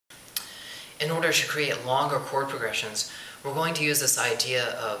in order to create longer chord progressions, we're going to use this idea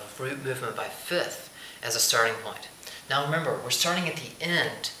of root movement by fifth as a starting point. Now remember, we're starting at the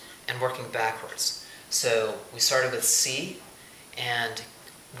end and working backwards. So we started with C and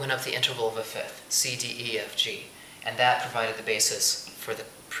went up the interval of a fifth, C, D, E, F, G, and that provided the basis for the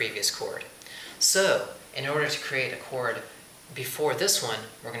previous chord. So in order to create a chord before this one,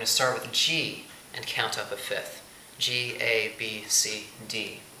 we're going to start with G and count up a fifth. G, A, B, C,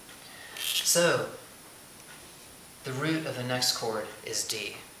 D. So the root of the next chord is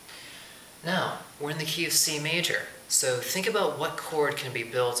D. Now, we're in the key of C major, so think about what chord can be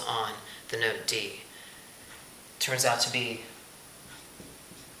built on the note D. Turns out to be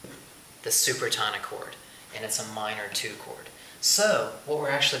the supertonic chord, and it's a minor 2 chord. So what we're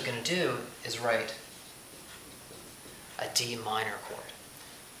actually going to do is write a D minor chord.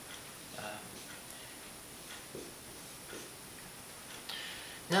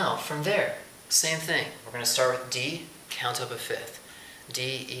 Now, from there, same thing. We're going to start with D, count up a fifth. D,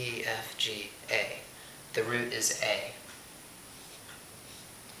 E, F, G, A. The root is A.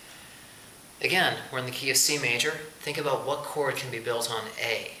 Again, we're in the key of C major. Think about what chord can be built on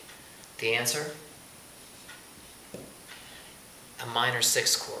A. The answer? A minor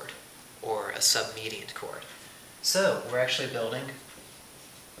 6 chord, or a submediant chord. So, we're actually building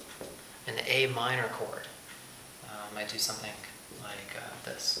an A minor chord. I might do something like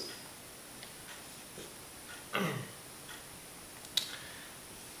this.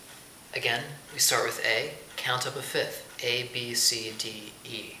 Again, we start with A, count up a fifth. A, B, C, D,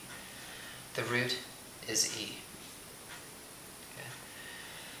 E. The root is E. Okay.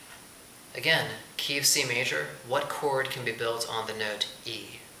 Again, key of C major, what chord can be built on the note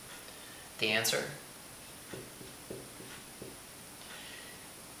E? The answer?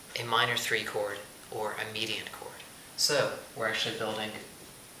 A minor 3 chord, or a mediant chord. So, we're actually building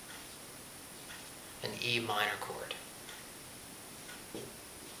an E minor chord.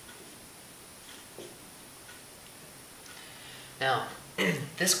 Now,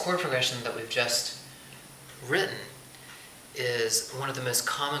 this chord progression that we've just written is one of the most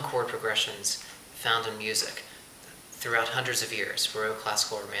common chord progressions found in music throughout hundreds of years, Baroque,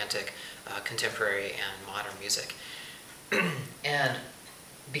 classical, romantic, contemporary, and modern music. And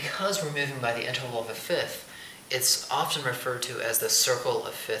because we're moving by the interval of a fifth, it's often referred to as the circle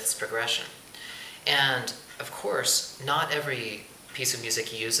of fifths progression. And of course, not every piece of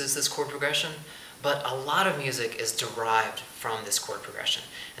music uses this chord progression, but a lot of music is derived from this chord progression.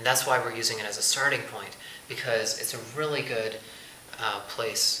 And that's why we're using it as a starting point, because it's a really good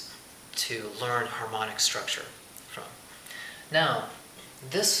place to learn harmonic structure from. Now,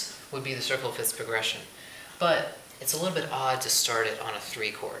 this would be the circle of fifths progression, but it's a little bit odd to start it on a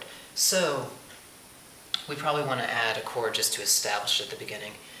 3 chord. So we probably want to add a chord just to establish it at the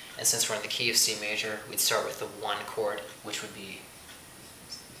beginning. And since we're in the key of C major, we'd start with the 1 chord, which would be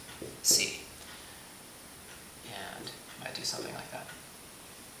C. And I might do something like that.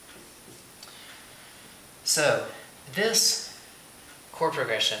 So this chord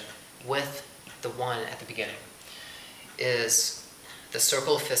progression with the 1 at the beginning is the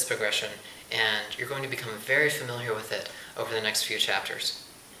circle of fifths progression, and you're going to become very familiar with it over the next few chapters.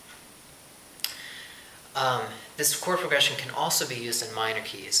 This chord progression can also be used in minor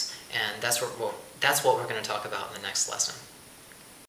keys, and that's what we're going to talk about in the next lesson.